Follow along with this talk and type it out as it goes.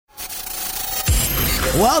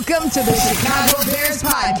Welcome to the Chicago Bears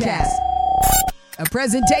Podcast, a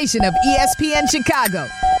presentation of ESPN Chicago,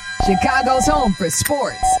 Chicago's home for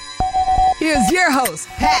sports. Here's your host,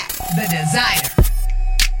 Pat, the Designer.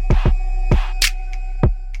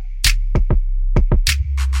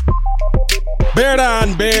 Bear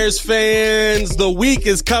down, Bears fans. The week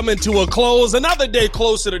is coming to a close. Another day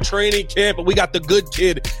closer to training camp, and we got the good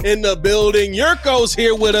kid in the building. Yurko's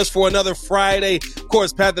here with us for another Friday. Of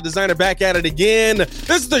course, Pat the Designer back at it again. This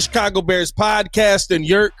is the Chicago Bears Podcast, and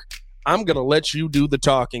Yurk, I'm going to let you do the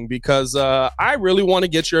talking because I really want to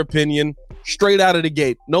get your opinion straight out of the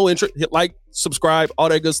gate. No interest. Hit like, subscribe, all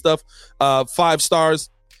that good stuff. 5 stars.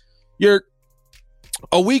 Yurk,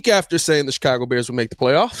 a week after saying the Chicago Bears would make the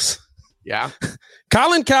playoffs, yeah,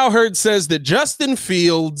 Colin Cowherd says that Justin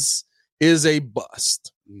Fields is a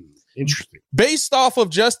bust. Interesting. Based off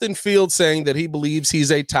of Justin Fields saying that he believes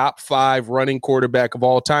he's a top 5 running quarterback of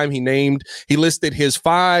all time. He listed his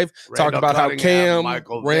 5, talked about how Cam,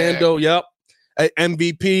 Randall,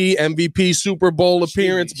 MVP, Super Bowl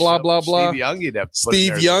appearance, blah, blah, blah.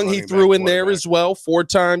 Steve Young, he threw in there as well.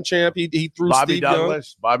 4-time champ. He threw Bobby Steve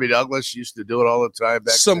Douglas. Young. Bobby Douglas used to do it all the time.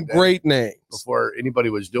 Some great names. Before anybody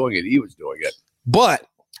was doing it, he was doing it. But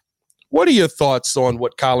what are your thoughts on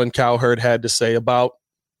what Colin Cowherd had to say about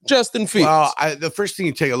Justin Fields? Well, the first thing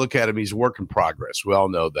you take a look at him, he's a work in progress. We all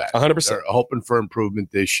know that. 100%. They're hoping for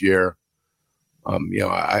improvement this year.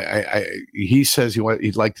 He says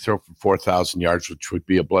he'd like to throw for 4,000 yards, which would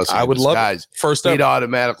be a blessing. I would love it. First up, he'd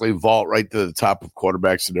automatically vault right to the top of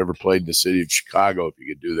quarterbacks that ever played in the city of Chicago if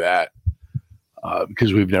you could do that.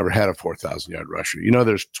 Because we've never had a 4,000 yard rusher. You know,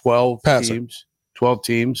 there's 12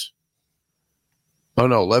 teams. Oh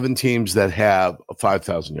no, 11 teams that have a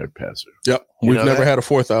 5,000 yard passer. Yep, we've never had a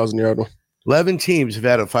 4,000 yard one. 11 teams have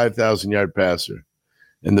had a 5,000 yard passer,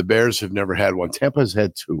 and the Bears have never had one. Tampa's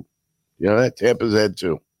had 2. You know that? Tampa's had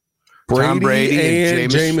 2. Tom Brady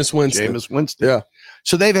and Jameis Winston. Yeah.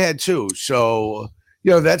 So they've had 2. So,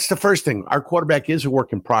 that's the first thing. Our quarterback is a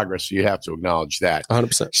work in progress, so you have to acknowledge that.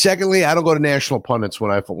 100%. Secondly, I don't go to national pundits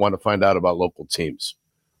when I want to find out about local teams.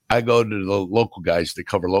 I go to the local guys that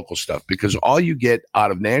cover local stuff because all you get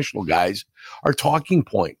out of national guys are talking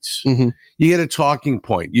points. Mm-hmm. You get a talking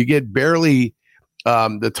point. You get barely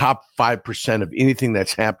the top 5% of anything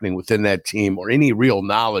that's happening within that team or any real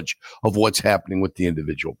knowledge of what's happening with the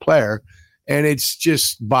individual player. And it's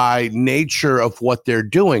just by nature of what they're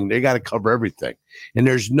doing. They got to cover everything. And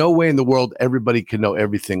there's no way in the world everybody can know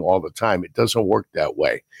everything all the time. It doesn't work that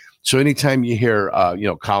way. So anytime you hear,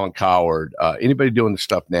 Colin Cowherd, anybody doing the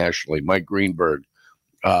stuff nationally, Mike Greenberg,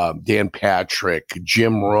 Dan Patrick,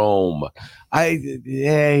 Jim Rome,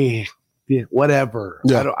 whatever.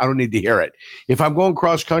 Yeah. I don't need to hear it. If I'm going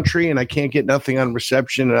cross country and I can't get nothing on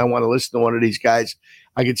reception and I want to listen to one of these guys,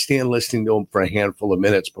 I could stand listening to them for a handful of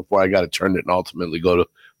minutes before I got to turn it and ultimately go to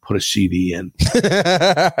put a CD in.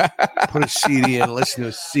 Put a CD in, listen to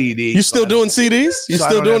a CD. You still doing CDs? You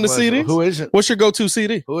still doing the CDs? Who is it? What's your go-to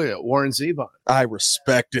CD? Who is it? Warren Zevon. I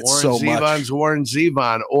respect it so much. Warren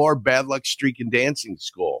Zevon or Bad Luck Streak and Dancing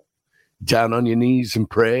School. Down on your knees and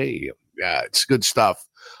pray. Yeah, it's good stuff.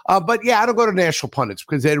 But I don't go to national pundits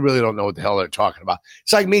because they really don't know what the hell they're talking about.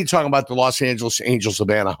 It's like me talking about the Los Angeles Angels of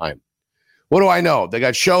Anaheim. What do I know? They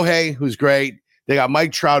got Shohei, who's great. They got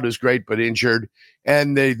Mike Trout, who's great but injured.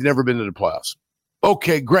 And they've never been to the playoffs.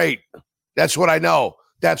 Okay, great. That's what I know.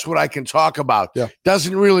 That's what I can talk about. Yeah.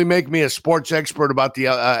 Doesn't really make me a sports expert about the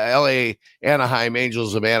L.A. Anaheim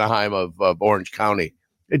Angels of Anaheim of Orange County.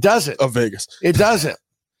 It doesn't. Of Vegas. It doesn't.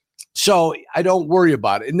 So I don't worry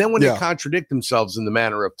about it. And then when they contradict themselves in the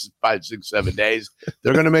manner of 5, 6, 7 days,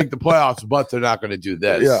 they're going to make the playoffs, but they're not going to do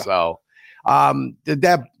this. Yeah. So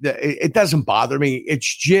it doesn't bother me.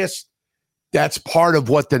 It's just that's part of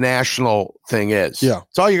what the national thing is. Yeah.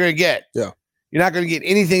 It's all you're going to get. Yeah. You're not going to get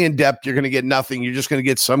anything in depth. You're going to get nothing. You're just going to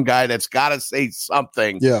get some guy that's got to say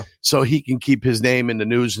something so he can keep his name in the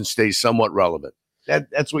news and stay somewhat relevant.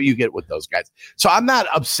 That's what you get with those guys. So I'm not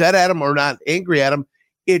upset at them or not angry at them.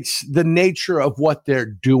 It's the nature of what they're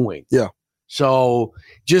doing. Yeah. So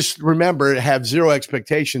just remember, have 0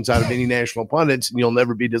 expectations out of any national pundits and you'll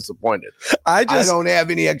never be disappointed. I don't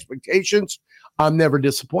have any expectations. I'm never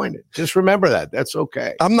disappointed. Just remember that. That's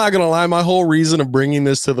okay. I'm not going to lie. My whole reason of bringing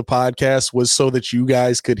this to the podcast was so that you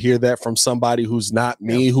guys could hear that from somebody who's not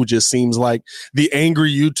me, who just seems like the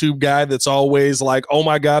angry YouTube guy that's always like, oh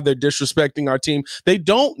my God, they're disrespecting our team. They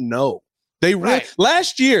don't know. They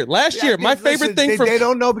last year, my favorite thing they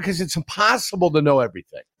don't know because it's impossible to know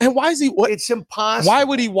everything. And why is he? It's impossible. Why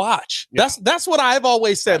would he watch? Yeah. That's what I've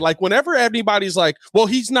always said. Like whenever anybody's like, "Well,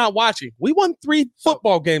 he's not watching." We won 3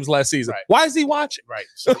 football games last season. Right. Why is he watching? Right.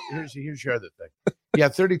 So here's your other thing. You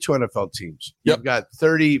got 32 NFL teams. Yep. You've got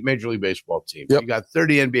 30 Major League Baseball teams. Yep. You got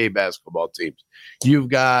 30 NBA basketball teams. You've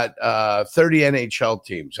got 30 NHL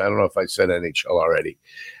teams. I don't know if I said NHL already.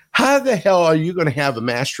 How the hell are you going to have a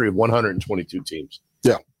mastery of 122 teams?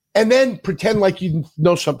 Yeah. And then pretend like you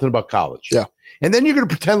know something about college. Yeah. And then you're going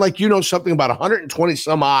to pretend like you know something about 120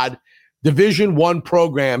 some odd Division I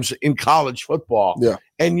programs in college football. Yeah.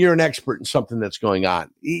 And you're an expert in something that's going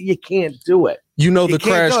on. You can't do it. You know You the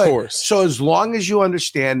can't crash do it. course. So as long as you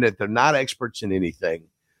understand that they're not experts in anything,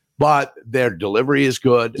 but their delivery is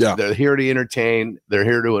good. Yeah. They're here to entertain. They're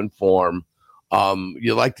here to inform.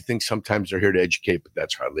 You like to think sometimes they're here to educate, but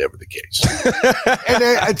that's hardly ever the case. And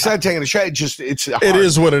it's not taking a shot. It's hard. It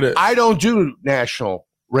is what it is. I don't do national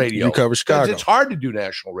radio. You cover Chicago. It's hard to do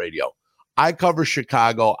national radio. I cover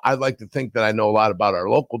Chicago. I like to think that I know a lot about our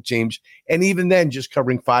local teams. And even then, just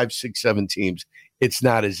covering 5, 6, 7 teams, it's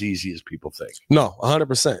not as easy as people think. No,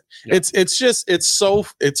 100%. Yeah.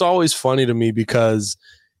 It's always funny to me because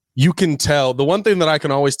you can tell. The one thing that I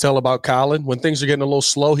can always tell about Colin, when things are getting a little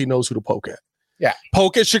slow, he knows who to poke at. Yeah.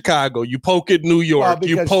 Poke at Chicago. You poke at New York. Well,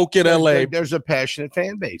 you poke at LA. There's a passionate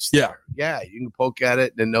fan base. Yeah. Yeah. You can poke at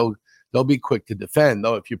it and they'll be quick to defend.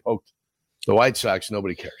 Though if you poked the White Sox,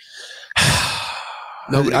 nobody cares.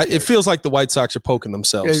 It feels like the White Sox are poking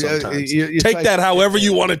themselves sometimes. Take like, that however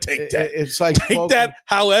you want to take that. It's like take that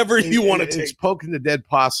however you want to take. It's poking the dead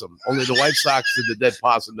possum. Only the White Sox is the dead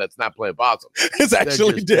possum that's not playing possum. It's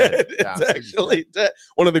actually dead. Yeah. It's actually dead.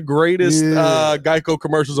 One of the greatest Geico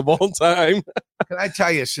commercials of all time. Can I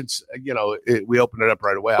tell you, since we opened it up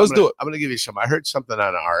right away, Let's do it. I'm going to give you some. I heard something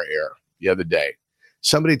on our air the other day.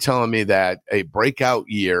 Somebody telling me that a breakout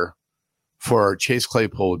year for Chase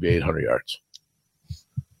Claypool would be 800 yards.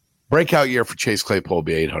 Breakout year for Chase Claypool will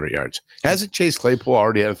be 800 yards. Hasn't Chase Claypool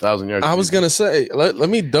already had 1,000 yards? I was going to say, let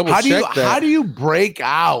me double check that. How do you break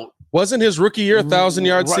out? Wasn't his rookie year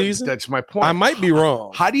 1,000-yard season? That's my point. I might be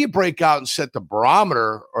wrong. How do you break out and set the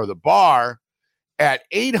barometer or the bar at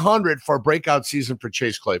 800 for a breakout season for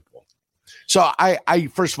Chase Claypool? So I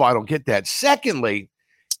first of all, I don't get that. Secondly,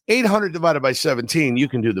 800 divided by 17, you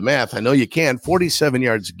can do the math. I know you can. 47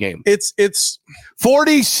 yards a game. It's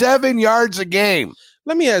 47 yards a game.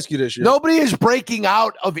 Let me ask you this. Nobody is breaking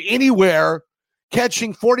out of anywhere,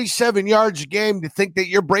 catching 47 yards a game to think that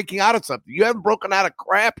you're breaking out of something. You haven't broken out of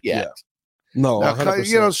crap yet. Yeah. No,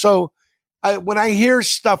 100%. So when I hear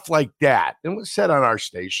stuff like that, and it was said on our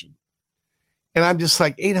station, and I'm just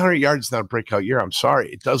like, 800 yards is not a breakout year. I'm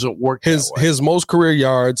sorry. It doesn't work that way. His most career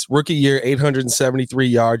yards, rookie year, 873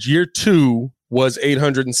 yards. Year 2 was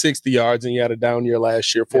 860 yards, and he had a down year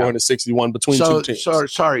last year, 461 between two teams.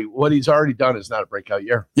 Sorry, what he's already done is not a breakout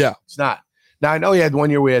year. Yeah. It's not. Now, I know he had 1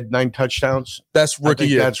 year we had 9 touchdowns. That's rookie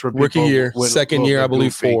year. That's rookie year. Second year, I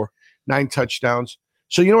believe, 4. 9 touchdowns.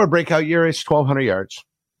 So you know what a breakout year is? 1,200 yards.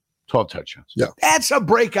 12 touchdowns. Yeah. That's a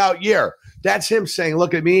breakout year. That's him saying,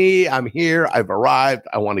 look at me. I'm here. I've arrived.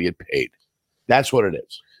 I want to get paid. That's what it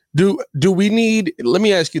is. Do we need, let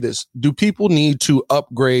me ask you this. Do people need to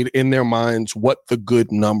upgrade in their minds what the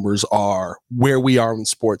good numbers are where we are in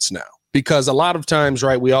sports now? Because a lot of times,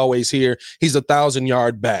 right, we always hear he's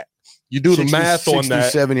 1,000-yard back. You do the math on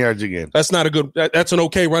that. 67 yards a game. That's not a good, that's an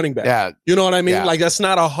okay running back. Yeah. You know what I mean? Yeah. Like that's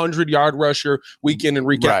not 100-yard rusher week in and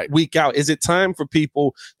week out. Is it time for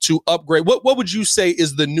people to upgrade? What would you say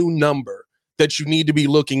is the new number that you need to be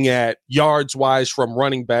looking at yards wise from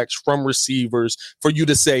running backs, from receivers, for you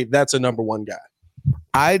to say that's a number one guy?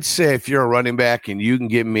 I'd say if you're a running back and you can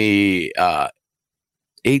give me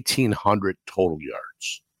 1,800 total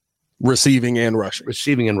yards. Receiving and rushing.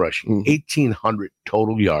 1,800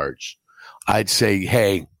 total yards. I'd say,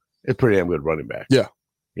 hey, it's pretty damn good running back. Yeah.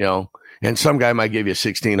 And some guy might give you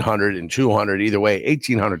 1,600 and 200. Either way,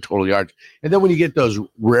 1,800 total yards. And then when you get those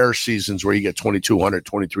rare seasons where you get 2,200,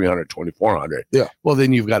 2,300, 2,400, well,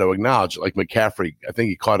 then you've got to acknowledge, like McCaffrey, I think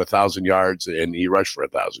he caught 1,000 yards and he rushed for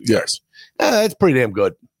 1,000 yards. That's pretty damn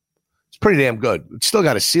good. It's pretty damn good. It's still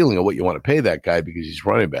got a ceiling of what you want to pay that guy because he's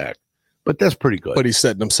running back, but that's pretty good. But he's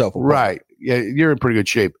setting himself apart. Right. Yeah, you're in pretty good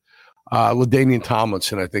shape. LaDainian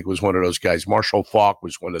Tomlinson, I think, was one of those guys. Marshall Faulk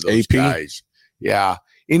was one of those guys. Yeah.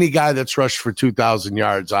 Any guy that's rushed for 2,000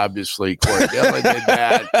 yards, obviously. Corey Dillon did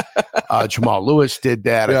that. Jamal Lewis did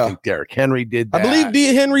that. I think Derrick Henry did that. I believe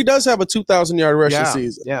D. Henry does have a 2,000-yard rushing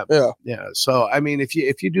season. Yeah. So, I mean, if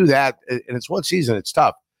you do that, and it's one season, it's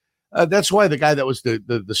tough. That's why the guy that was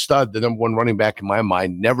the stud, the number one running back in my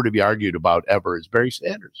mind, never to be argued about ever, is Barry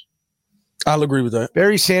Sanders. I'll agree with that.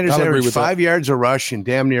 Barry Sanders averaged 5 yards a rush and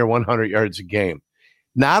damn near 100 yards a game.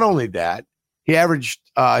 Not only that, he averaged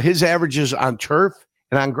his averages on turf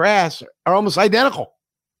and on grass are almost identical.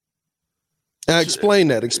 Explain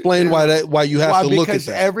that. Explain why you have to look at that. Because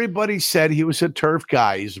everybody said he was a turf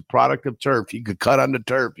guy. He's a product of turf. He could cut on the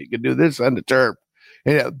turf. He could do this on the turf.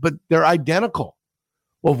 But they're identical.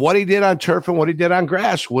 Well, what he did on turf and what he did on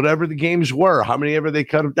grass, whatever the games were, how many ever they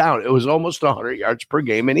cut him down, it was almost 100 yards per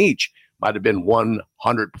game in each. Might have been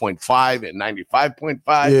 100.5 and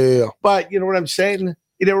 95.5. Yeah. But you know what I'm saying?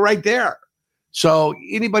 They're right there. So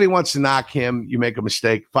anybody wants to knock him, you make a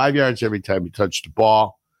mistake. 5 yards every time you touch the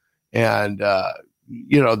ball. And,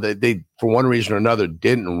 they, for one reason or another,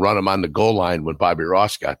 didn't run him on the goal line when Bobby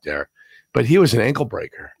Ross got there. But he was an ankle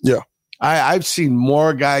breaker. Yeah. I've seen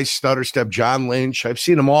more guys stutter step. John Lynch. I've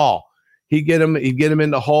seen them all. He'd get him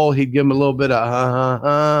in the hole. He'd give him a little bit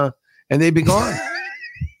of and they'd be gone.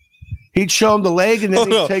 He'd show him the leg and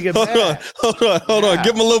then he'd take it back. Hold on.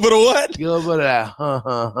 Give him a little bit of what? Give him a little bit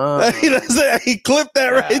of He clipped that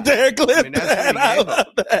right there. Clipped that. I love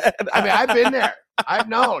that. I've been there. I've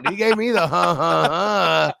known. He gave me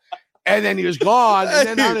the and then he was gone. And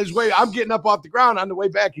then on his way, I'm getting up off the ground. On the way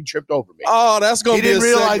back, he tripped over me. Oh, that's going to be He didn't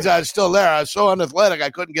realize I was still there. I was so unathletic, I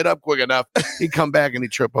couldn't get up quick enough. He'd come back and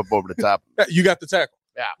he'd trip up over the top. You got the tackle.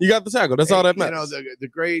 Yeah. You got the tackle. That's all that matters. The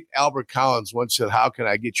great Albert Collins once said, how can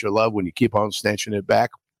I get your love when you keep on snatching it back?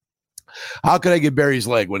 How could I get Barry's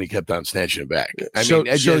leg when he kept on snatching it back? Show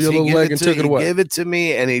your little leg and took it away. Give it to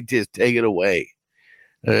me, and he'd just take it away.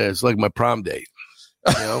 It's like my prom date.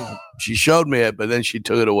 She showed me it, but then she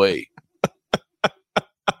took it away.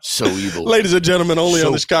 So evil. Ladies and gentlemen, only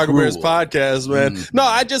on the Chicago Bears podcast, man. No,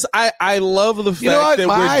 I love the fact that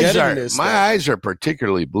we're getting this. My eyes are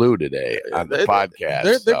particularly blue today on the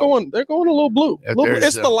podcast. They're going a little blue.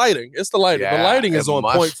 It's the lighting. It's the lighting. Yeah, the lighting is on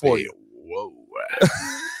point for you. Whoa.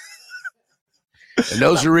 And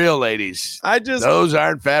those are real, ladies. Those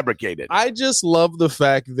aren't fabricated. I just love the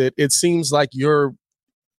fact that it seems like your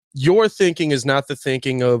thinking is not the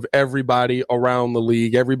thinking of everybody around the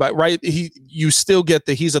league. Everybody, right? You still get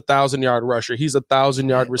that he's a 1,000-yard rusher. He's a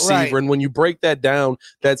 1,000-yard receiver. Right. And when you break that down,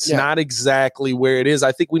 that's not exactly where it is.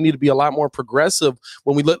 I think we need to be a lot more progressive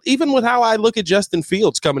when we look, even with how I look at Justin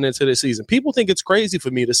Fields coming into this season. People think it's crazy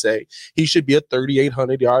for me to say he should be a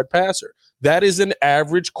 3,800-yard passer. That is an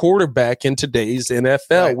average quarterback in today's NFL.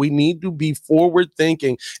 Right. We need to be forward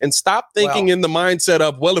thinking and stop thinking in the mindset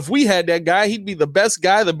of, if we had that guy, he'd be the best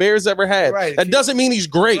guy the Bears ever had. Right. That doesn't mean he's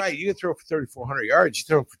great. Right. You can throw for 3,400 yards. You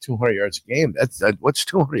throw for 200 yards a game. What's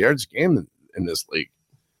 200 yards a game in this league?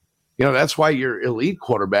 That's why your elite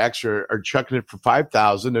quarterbacks are chucking it for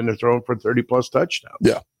 5,000 and they're throwing for 30-plus touchdowns.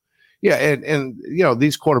 Yeah. Yeah, and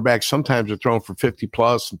these quarterbacks sometimes are throwing for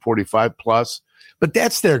 50-plus and 45-plus. But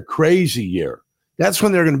that's their crazy year. That's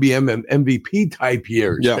when they're going to be MVP type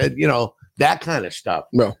years. Yeah. That kind of stuff.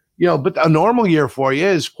 No. But a normal year for you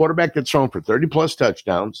is quarterback that's thrown for 30-plus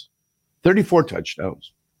touchdowns, 34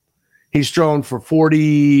 touchdowns. He's thrown for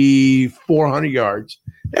 4,400 yards.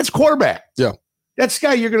 That's quarterback. Yeah. That's the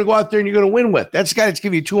guy you're going to go out there and you're going to win with. That's the guy that's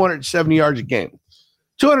giving you 270 yards a game.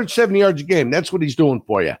 270 yards a game. That's what he's doing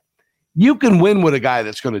for you. You can win with a guy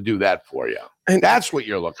that's going to do that for you. And that's what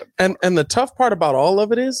you're looking for. And the tough part about all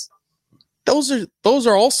of it is those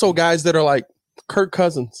are also guys that are like Kirk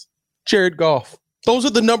Cousins, Jared Goff. Those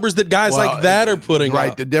are the numbers that guys like that are putting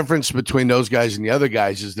right. up. The difference between those guys and the other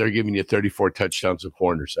guys is they're giving you 34 touchdowns and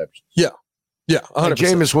 4 interceptions. Yeah. Yeah, 100%.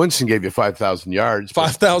 Jameis Winston gave you 5,000 yards.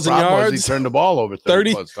 5,000 yards. He turned the ball over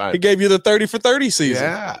 30 plus times. He gave you the 30 for 30 season.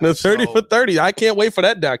 Yeah. The 30 for 30. I can't wait for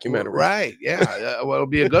that documentary. Right. Yeah. Well, it'll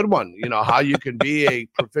be a good one. How you can be a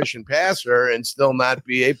proficient passer and still not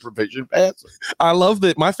be a proficient passer. I love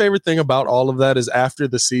that. My favorite thing about all of that is after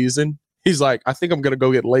the season, he's like, I think I'm going to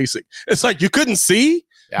go get LASIK. It's like, you couldn't see?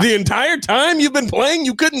 Yeah. The entire time you've been playing,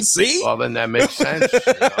 you couldn't see? Well, then that makes sense.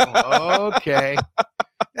 Okay.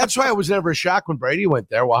 That's why it was never a shock when Brady went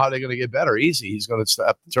there. Well, how are they going to get better? Easy. He's going to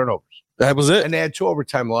stop the turnovers. That was it. And they had 2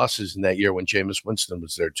 overtime losses in that year when Jameis Winston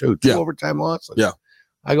was there, too. 2 overtime losses. Yeah.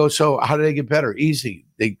 I go, so how do they get better? Easy.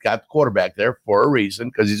 They got the quarterback there for a reason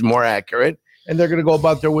because he's more accurate, and they're going to go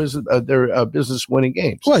about their business winning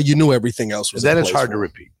games. Well, you knew everything else was in place. Then it's hard to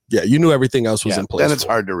repeat. Yeah, you knew everything else was in place. Then it's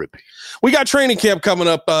hard to repeat. We got training camp coming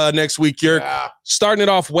up next week, Yerk. Yeah. Starting it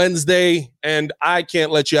off Wednesday, and I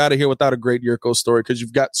can't let you out of here without a great Yurko story because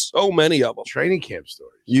you've got so many of them. Training camp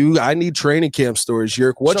stories. I need training camp stories,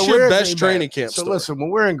 Yerk. What's your best training camp story? So listen, when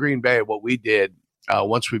we're in Green Bay, what we did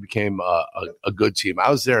once we became a good team,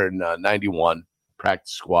 I was there in 91,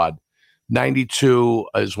 practice squad. 92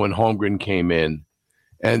 is when Holmgren came in.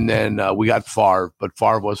 And then we got Favre, but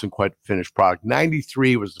Favre wasn't quite a finished product.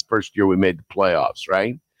 93 was the first year we made the playoffs,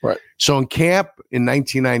 right? Right. So in camp in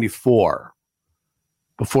 1994,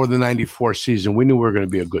 before the 94 season, we knew we were going to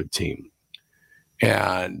be a good team.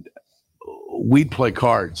 And we'd play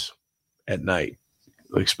cards at night,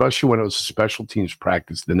 especially when it was special teams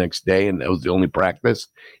practice the next day, and that was the only practice.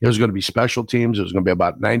 It was going to be special teams. It was going to be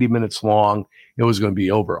about 90 minutes long. It was going to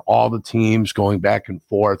be over all the teams going back and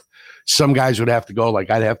forth. Some guys would have to go, like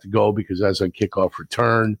I'd have to go because as a kickoff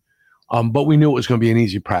return. But we knew it was going to be an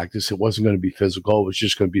easy practice. It wasn't going to be physical. It was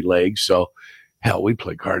just going to be legs. So, hell, we'd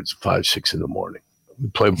play cards at 5, 6 in the morning.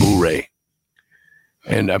 We'd play Boo-Ray.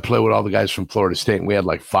 And I played with all the guys from Florida State, and we had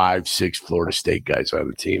like 5, 6 Florida State guys on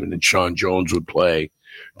the team. And then Sean Jones would play.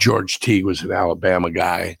 George Teague was an Alabama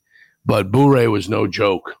guy. But Boo-Ray was no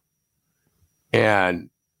joke. And,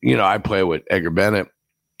 I played with Edgar Bennett.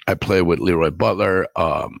 I played with Leroy Butler.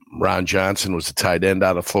 Ron Johnson was a tight end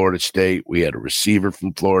out of Florida State. We had a receiver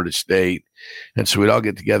from Florida State. And so we'd all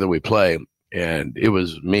get together, we'd play. And it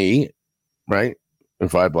was me, right, and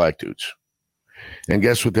 5 black dudes. And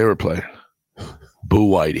guess what they were playing? Boo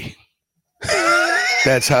Whitey.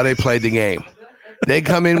 That's how they played the game. They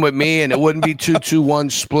come in with me, and it wouldn't be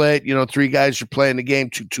 2-2-1 split. 3 guys are playing the game,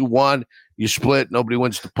 2-2-1. You split, nobody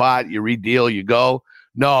wins the pot. You redeal, you go.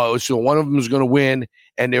 No, it was so one of them was going to win,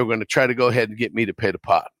 and they were going to try to go ahead and get me to pay the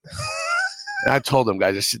pot. And I told them,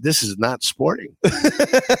 guys, I said, this is not sporting.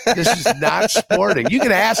 This is not sporting. You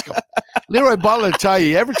can ask them. Leroy Butler will tell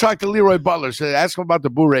you ever talk to Leroy Butler, so ask him about the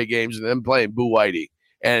Boo-Ray games and them playing Boo Whitey.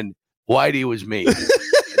 And Whitey was me. And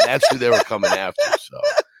that's who they were coming after. So,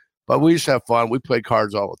 but we used to have fun. We played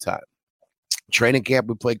cards all the time. Training camp,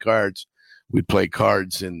 we played cards. We'd play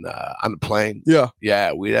cards on the plane.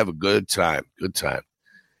 Yeah, we'd have a good time.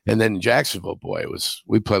 And then in Jacksonville, boy,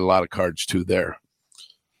 we played a lot of cards too there.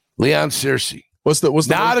 Leon Searcy. What's the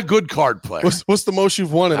not a good card player. What's the most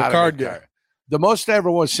you've won in a card game? The most I ever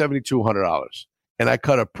won was $7,200, and I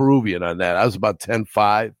cut a Peruvian on that. I was about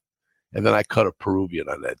 10-5, and then I cut a Peruvian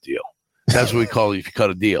on that deal. That's what we call it if you cut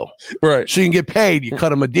a deal. Right. So you can get paid, you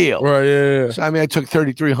cut him a deal. Right. Yeah. So I took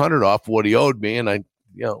 $3,300 off what he owed me, and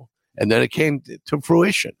and then it came to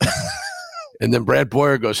fruition. And then Brad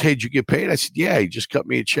Boyer goes, "Hey, did you get paid?" I said, "Yeah, he just cut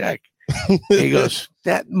me a check." He goes,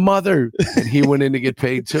 "That mother." And he went in to get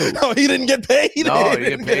paid too. No, he didn't get paid. No, he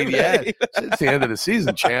didn't get paid yet. It's the end of the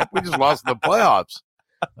season, champ. We just lost in the playoffs.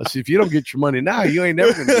 I said, if you don't get your money now, you ain't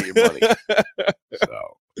never going to get your money.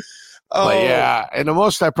 So, but yeah. And the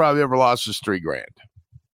most I probably ever lost was $3,000.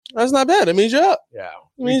 That's not bad. It means you're up. Yeah.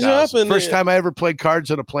 It means you're up. First time I ever played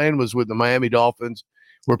cards on a plane was with the Miami Dolphins.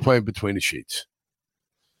 We're playing between the sheets.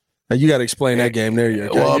 Now you got to explain that game there.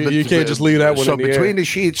 You can't just leave that one in the air. So between the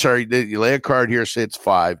sheets, you lay a card here, say it's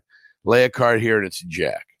 5. Lay a card here, and it's a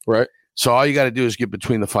jack. Right. So all you got to do is get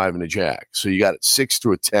between the 5 and the jack. So you got 6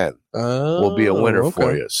 through a 10 will be a winner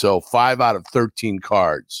for you. So 5 out of 13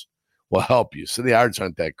 cards will help you. So the odds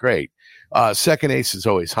aren't that great. Second ace is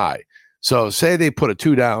always high. So say they put a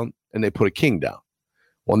 2 down and they put a king down.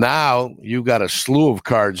 Well, now you've got a slew of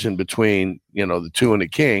cards in between, the 2 and the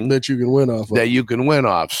king that you can win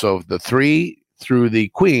off. So the 3 through the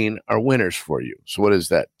queen are winners for you. So what is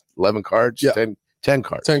that? 11 cards? Yeah. 10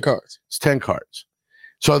 cards. 10 cards. It's 10 cards.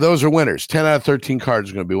 So those are winners. 10 out of 13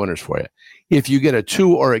 cards are going to be winners for you. If you get a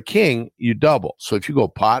 2 or a king, you double. So if you go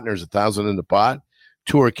pot and there's 1,000 in the pot,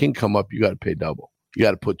 2 or a king come up, you got to pay double. You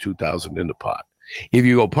got to put 2,000 in the pot. If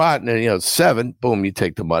you go pot and then 7, boom, you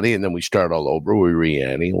take the money, and then we start all over. We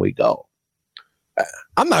re-ante and we go.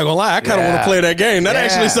 I'm not gonna lie, I kind of want to play that game. That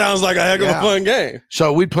actually sounds like a heck of a fun game.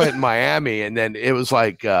 So we played in Miami, and then it was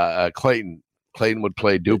like Clayton. Clayton would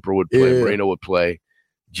play, Duper would play, Marino would play,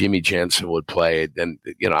 Jimmy Jensen would play. Then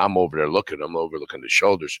I'm over there looking. I'm overlooking the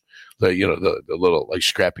shoulders, the little like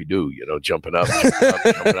Scrappy Doo, jumping up.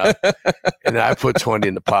 And then I put 20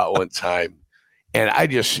 in the pot one time. And I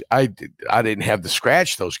didn't have the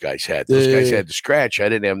scratch those guys had. Those guys had the scratch. I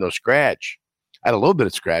didn't have no scratch. I had a little bit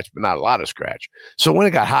of scratch, but not a lot of scratch. So when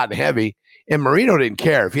it got hot and heavy, and Marino didn't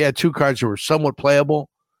care. If he had 2 cards that were somewhat playable,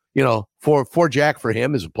 4 jack for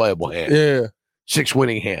him is a playable hand. Yeah. 6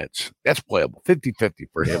 winning hands. That's playable. 50-50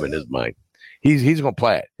 for him in his mind. He's going to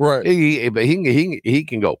play it. Right. But he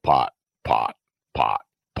can go pot. And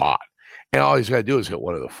all he's got to do is hit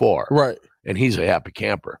one of the 4. Right. And he's a happy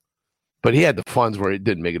camper. But he had the funds where it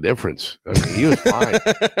didn't make a difference. He was fine.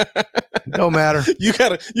 No matter. You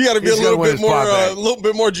gotta be a little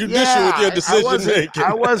bit more judicial with your decision making.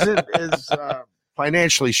 I wasn't as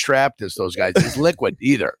financially strapped as those guys. As liquid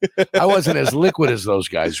either. I wasn't as liquid as those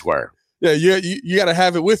guys were. Yeah, you got to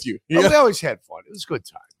have it with you. We always had fun. It was a good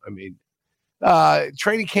time.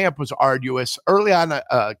 Training camp was arduous. Early on,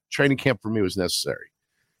 training camp for me was necessary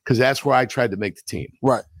because that's where I tried to make the team.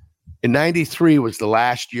 Right. In 93 was the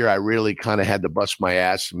last year I really kind of had to bust my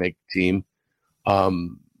ass to make the team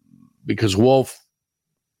because Wolf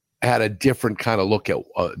had a different kind of look at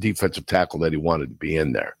defensive tackle that he wanted to be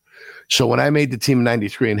in there. So when I made the team in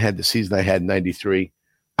 93 and had the season I had in 93,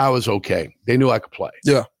 I was okay. They knew I could play.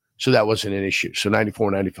 Yeah. So that wasn't an issue. So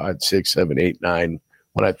 94, 95, 6, 7, 8, 9,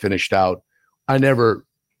 when I finished out, I never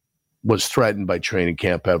was threatened by training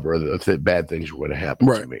camp ever that bad things were going to happen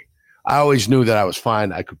to me. I always knew that I was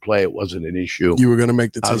fine. I could play. It wasn't an issue. You were going to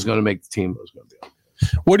make the team. I was going to make the team. I was going to be okay.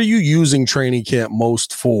 What are you using training camp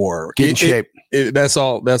most for? Get in shape. That's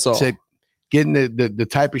all. That's all. Getting the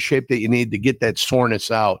type of shape that you need to get that soreness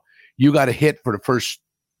out. You got to hit for the first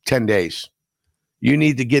 10 days. You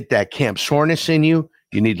need to get that camp soreness in you.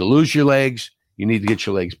 You need to lose your legs. You need to get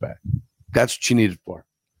your legs back. That's what you need it for.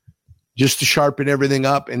 Just to sharpen everything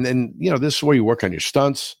up. And then, this is where you work on your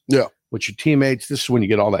stunts. Yeah. With your teammates. This is when you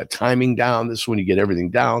get all that timing down. This is when you get everything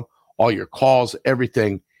down. All your calls,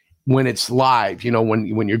 everything. When it's live,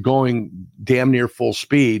 when you're going damn near full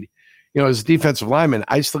speed, as a defensive lineman,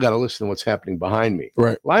 I still got to listen to what's happening behind me.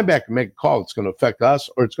 Right. Linebacker make a call that's going to affect us,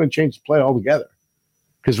 or it's going to change the play altogether.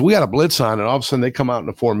 Because we got a blitz on, and all of a sudden they come out in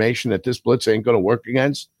a formation that this blitz ain't going to work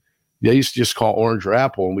against. They used to just call orange or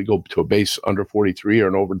apple, and we go to a base under 43 or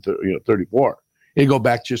an over 34. They go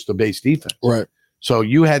back just to base defense. Right. So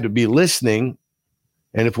you had to be listening,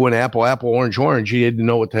 and if it went apple, orange, you had to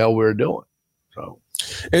know what the hell we were doing. So.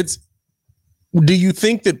 Do you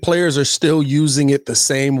think that players are still using it the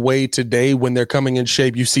same way today when they're coming in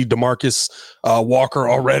shape? You see DeMarcus Walker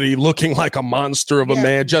already looking like a monster of a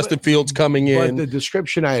man. Justin Fields coming in. But the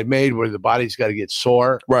description I had made where the body's got to get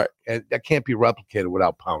sore, right? And that can't be replicated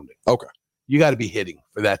without pounding. Okay. You got to be hitting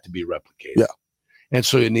for that to be replicated. Yeah. And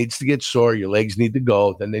so it needs to get sore. Your legs need to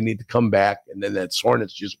go. Then they need to come back. And then that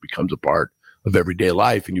soreness just becomes a part of everyday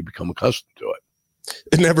life and you become accustomed to it.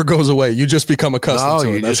 It never goes away. You just become accustomed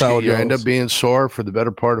to it. That's how it goes. You end up being sore for the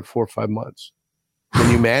better part of 4 or 5 months.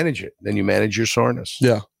 Then you manage it. Then you manage your soreness.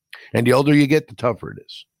 Yeah. And the older you get, the tougher it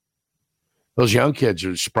is. Those young kids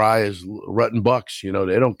are spry as rutting bucks. They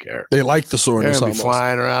don't care. They like the soreness. They're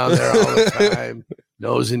flying around there all the time,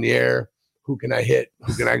 nose in the air. Who can I hit?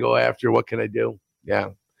 Who can I go after? What can I do? Yeah.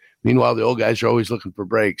 Meanwhile, the old guys are always looking for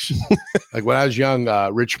breaks. Like when I was young,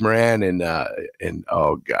 Rich Moran and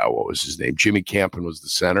oh God, what was his name? Jimmy Campen was the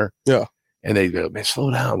center. Yeah. And they go, man,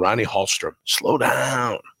 slow down. Ronnie Hallstrom, slow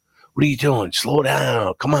down. What are you doing? Slow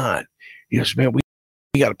down. Come on. He goes, man, we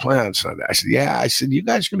got to play on Sunday. I said, yeah. I said, you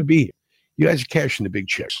guys are going to be here. You guys are cashing the big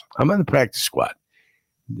checks. I'm on the practice squad.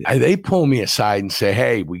 They pull me aside and say,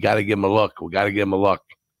 hey, we got to give him a look. We got to give him a look.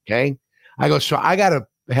 Okay. I go, so I got to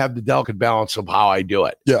have the delicate balance of how I do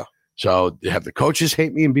it. Yeah. So have the coaches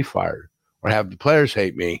hate me and be fired, or have the players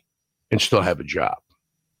hate me and still have a job.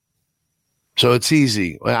 So it's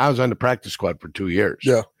easy. I was on the practice squad for 2 years.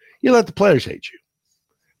 Yeah. You let the players hate you.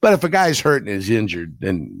 But if a guy's hurt and is injured,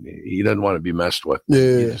 then he doesn't want to be messed with. Yeah.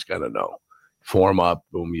 You just got to know. Form up,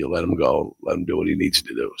 boom, you let him go, let him do what he needs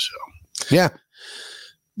to do. So, yeah.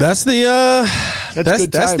 That's the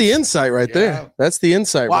that's the insight right there. That's the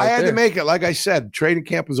insight well, right there. I had to make it. Like I said, training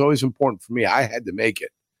camp was always important for me. I had to make it.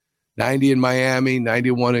 90 in Miami,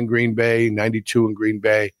 91 in Green Bay, 92 in Green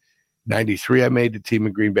Bay, 93 I made the team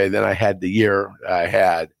in Green Bay. Then I had the year I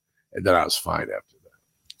had, and then I was fine after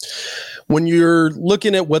that. When you're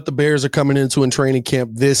looking at what the Bears are coming into in training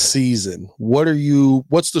camp this season,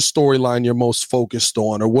 what's the storyline you're most focused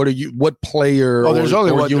on, or what player? Oh, there's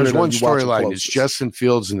only one storyline. It's Justin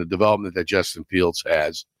Fields and the development that Justin Fields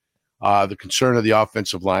has. The concern of the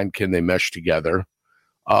offensive line, can they mesh together?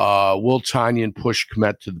 Will Tanyan push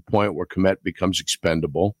Kmet to the point where Kmet becomes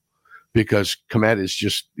expendable? Because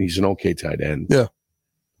Kmet he's an okay tight end. Yeah.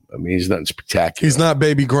 I mean, he's nothing spectacular. He's not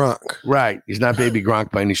baby Gronk. Right. He's not baby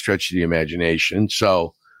Gronk by any stretch of the imagination.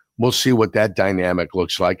 So we'll see what that dynamic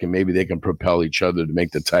looks like, and maybe they can propel each other to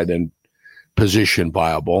make the tight end position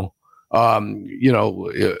viable.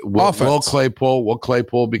 Will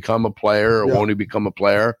Claypool become a player, or won't he become a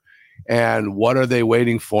player? And what are they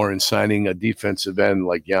waiting for in signing a defensive end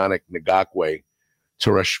like Yannick Ngakoue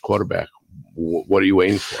to rush quarterback? What are you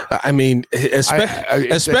waiting for? I mean,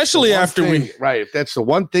 especially after right. If that's the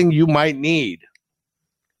one thing you might need,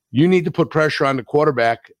 you need to put pressure on the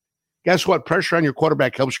quarterback. Guess what? Pressure on your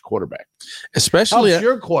quarterback helps your quarterback. Especially helps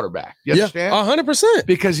your quarterback. You understand? 100%.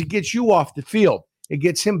 Because it gets you off the field. It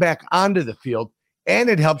gets him back onto the field, and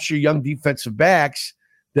it helps your young defensive backs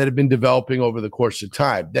that have been developing over the course of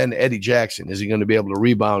time. Then Eddie Jackson, is he going to be able to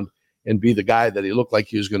rebound and be the guy that he looked like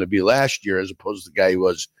he was going to be last year, as opposed to the guy he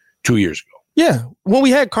was 2 years ago? Yeah. When we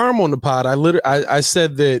had Carm on the pod, I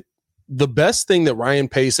said that the best thing that Ryan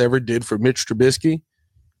Pace ever did for Mitch Trubisky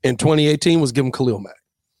in 2018 was give him Khalil Mack.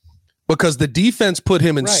 because the defense put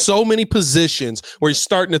him in so many positions where he's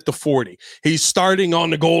starting at the 40. He's starting on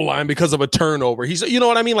the goal line because of a turnover. He's, you know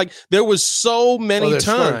what I mean? Like, there was so many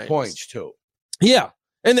times. Points too. Yeah.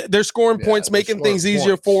 And they're scoring points, making things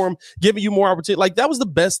easier for him, giving you more opportunity. Like, that was the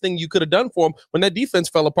best thing you could have done for him. When that defense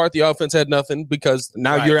fell apart, the offense had nothing, because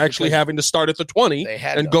now you're actually having to start at the 20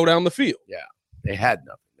 and go down the field. Yeah, they had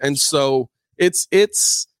nothing. And so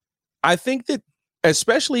it's I think that,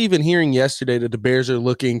 especially even hearing yesterday that the Bears are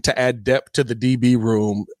looking to add depth to the DB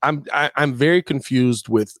room, I'm very confused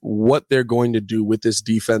with what they're going to do with this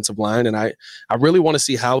defensive line. And I really want to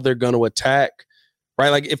see how they're going to attack. Right,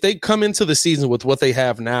 like if they come into the season with what they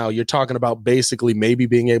have now, you're talking about basically maybe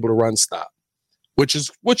being able to run stop, which is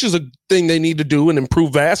a thing they need to do and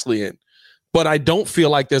improve vastly in. But I don't feel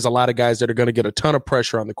like there's a lot of guys that are going to get a ton of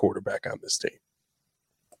pressure on the quarterback on this team.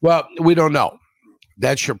 Well, we don't know.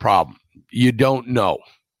 That's your problem. You don't know.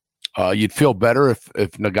 You'd feel better if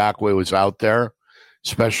Ngakoue was out there,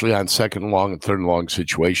 especially on second and long and third and long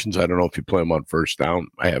situations. I don't know if you play him on first down.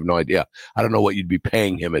 I have no idea. I don't know what you'd be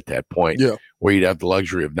paying him at that point, where you'd have the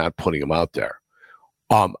luxury of not putting him out there.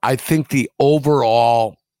 I think the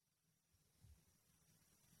overall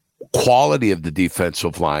quality of the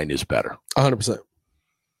defensive line is better. 100%.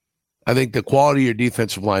 I think the quality of your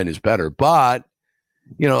defensive line is better. But,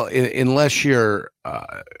 you know, unless you're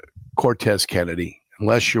Cortez Kennedy,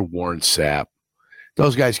 unless you're Warren Sapp,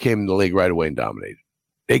 those guys came in the league right away and dominated.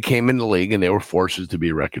 They came in the league and they were forces to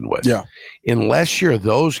be reckoned with. Yeah. Unless you're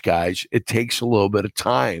those guys, it takes a little bit of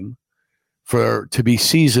time to be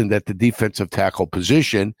seasoned at the defensive tackle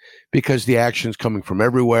position, because the action's coming from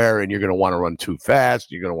everywhere and you're going to want to run too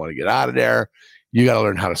fast. You're going to want to get out of there. You got to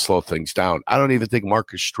learn how to slow things down. I don't even think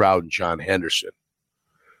Marcus Stroud and John Henderson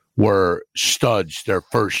were studs their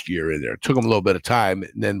first year in there. It took them a little bit of time.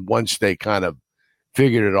 And then once they kind of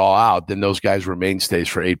figured it all out, then those guys were mainstays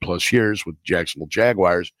for 8+ years with Jacksonville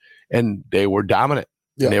Jaguars, and they were dominant.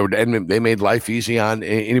 Yeah. And they made life easy on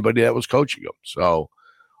anybody that was coaching them. So,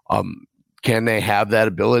 can they have that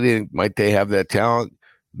ability? Might they have that talent?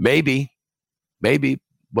 Maybe,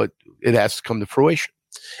 but it has to come to fruition.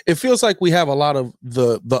 It feels like we have a lot of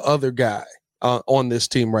the other guy on this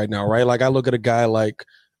team right now, right? Like, I look at a guy like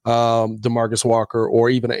DeMarcus Walker or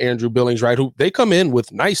even Andrew Billings, right, who they come in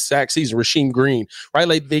with nice sack season. Rasheem Green, right,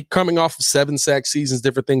 like they coming off of 7 sack seasons,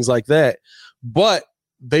 different things like that, but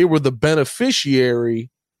they were the beneficiary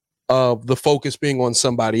of the focus being on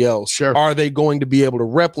somebody else. Sure. Are they going to be able to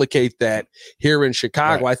replicate that here in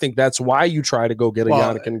Chicago? Right. I think that's why you try to go get a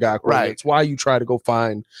Yannick Ngakoue. Right. That's why you try to go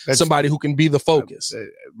find somebody who can be the focus.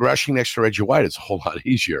 Rushing next to Reggie White is a whole lot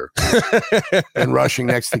easier than rushing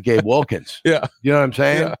next to Gabe Wilkins. Yeah. You know what I'm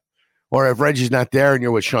saying? Yeah. Or if Reggie's not there and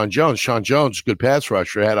you're with Sean Jones, good pass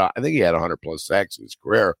rusher. I think he had 100+ sacks in his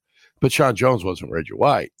career, but Sean Jones wasn't Reggie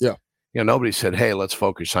White. Yeah. You know, nobody said, hey, let's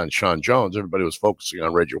focus on Sean Jones. Everybody was focusing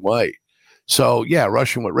on Reggie White. So, yeah,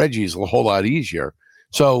 rushing with Reggie is a whole lot easier.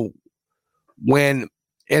 So and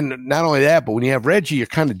not only that, but when you have Reggie, you're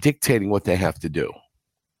kind of dictating what they have to do.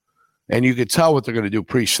 And you could tell what they're going to do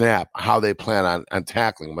pre-snap, how they plan on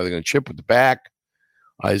tackling them. Are they going to chip with the back?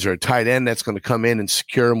 Is there a tight end that's going to come in and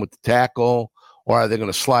secure him with the tackle? Or are they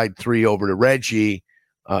going to slide 3 over to Reggie?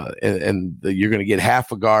 And you're going to get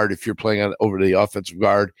half a guard if you're playing over the offensive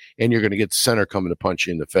guard, and you're going to get the center coming to punch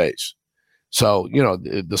you in the face. So, you know,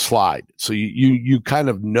 the slide. So you kind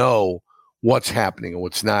of know what's happening and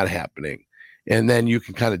what's not happening. And then you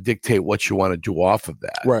can kind of dictate what you want to do off of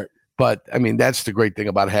that. Right. But, I mean, that's the great thing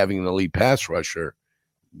about having an elite pass rusher.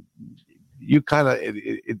 You kind of,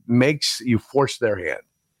 it makes you force their hand,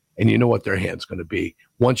 and you know what their hand's going to be.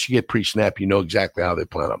 Once you get pre-snap, you know exactly how they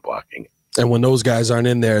plan on blocking it. And when those guys aren't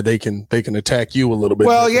in there, they can attack you a little bit.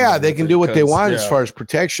 Well, yeah, they can do what they want as far as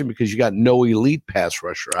protection, because you got no elite pass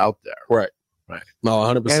rusher out there. Right. No,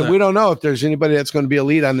 100%. And we don't know if there's anybody that's going to be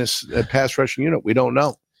elite on this pass rushing unit. We don't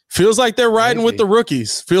know. Feels like they're riding with the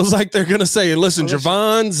rookies. Feels like they're going to say, listen,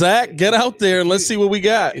 Javon, Zach, get out there and let's see what we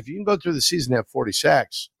got. If you can go through the season and have 40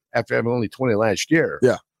 sacks after having only 20 last year,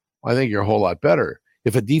 yeah, I think you're a whole lot better.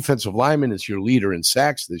 If a defensive lineman is your leader in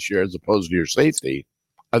sacks this year as opposed to your safety,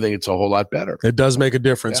 I think it's a whole lot better. It does make a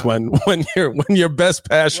difference when your best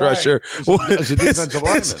pass rusher as a defensive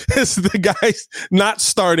lineman is the guy not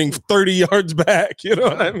starting 30 yards back. You know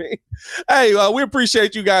what I mean? Hey, we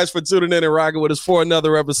appreciate you guys for tuning in and rocking with us for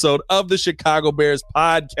another episode of the Chicago Bears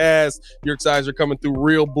podcast. Your eyes are coming through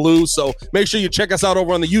real blue, so make sure you check us out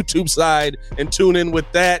over on the YouTube side and tune in with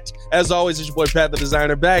that. As always, it's your boy Pat the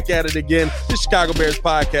Designer back at it again. The Chicago Bears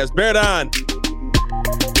podcast. Bear down.